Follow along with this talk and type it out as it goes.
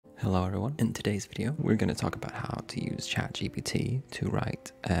Hello everyone. In today's video, we're going to talk about how to use ChatGPT to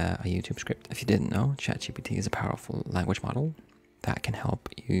write a YouTube script. If you didn't know, ChatGPT is a powerful language model that can help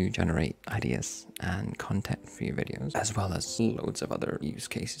you generate ideas and content for your videos, as well as loads of other use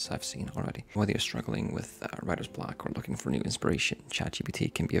cases I've seen already. Whether you're struggling with writer's block or looking for new inspiration,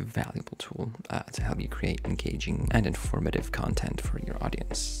 ChatGPT can be a valuable tool to help you create engaging and informative content for your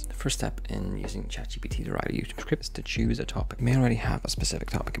audience. The first step in using ChatGPT to write a YouTube script is to choose a topic. You may already have a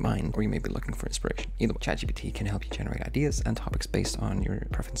specific topic in mind, or you may be looking for inspiration. Either way, ChatGPT can help you generate ideas and topics based on your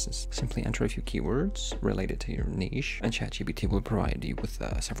preferences. Simply enter a few keywords related to your niche, and ChatGPT will provide you with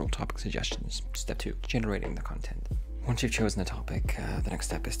several topic suggestions. Step 2, generating the content. Once you've chosen a topic, the next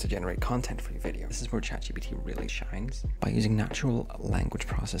step is to generate content for your video. This is where ChatGPT really shines. By using natural language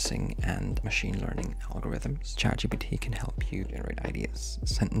processing and machine learning algorithms, ChatGPT can help you generate ideas,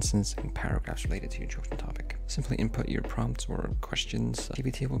 sentences, and paragraphs related to your chosen topic. Simply input your prompts or questions.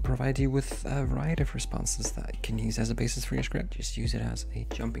 GPT will provide you with a variety of responses that you can use as a basis for your script. Just use it as a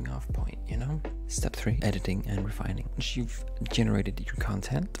jumping off point, you know? Step 3, editing and refining. Once you've generated your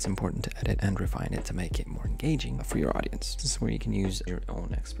content, it's important to edit and refine it to make it more engaging for your audience. This is where you can use your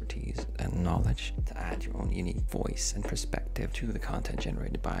own expertise and knowledge to add your own unique voice and perspective to the content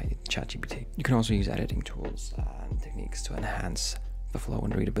generated by ChatGPT. You can also use editing tools and techniques to enhance the flow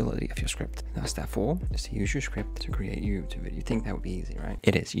and readability of your script. Now, step 4 is to use your script to create your YouTube video. You think that would be easy, right?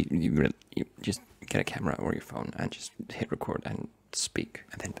 It is. You just get a camera or your phone and just hit record and speak,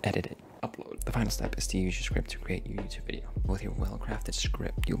 and then edit it, upload. The final step is to use your script to create your YouTube video. With your well-crafted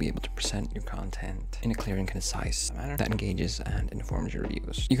script, you'll be able to present your content in a clear and concise manner that engages and informs your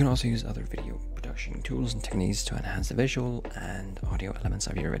viewers. You can also use other video production tools and techniques to enhance the visual and audio elements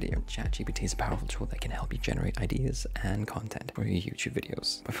of your video. ChatGPT is a powerful tool that can help you generate ideas and content for your YouTube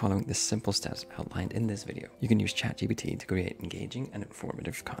videos. By following the simple steps outlined in this video, you can use ChatGPT to create engaging and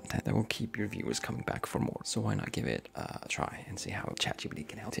informative content that will keep your viewers coming back for more. So why not give it a try and see how ChatGPT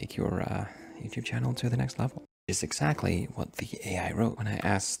can help take your YouTube channel to the next level. It's exactly what the AI wrote when I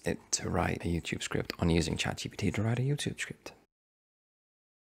asked it to write a YouTube script on using ChatGPT to write a YouTube script.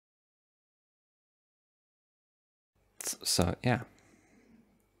 So yeah.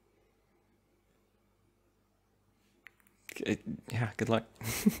 Yeah, good luck.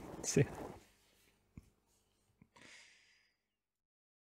 See ya.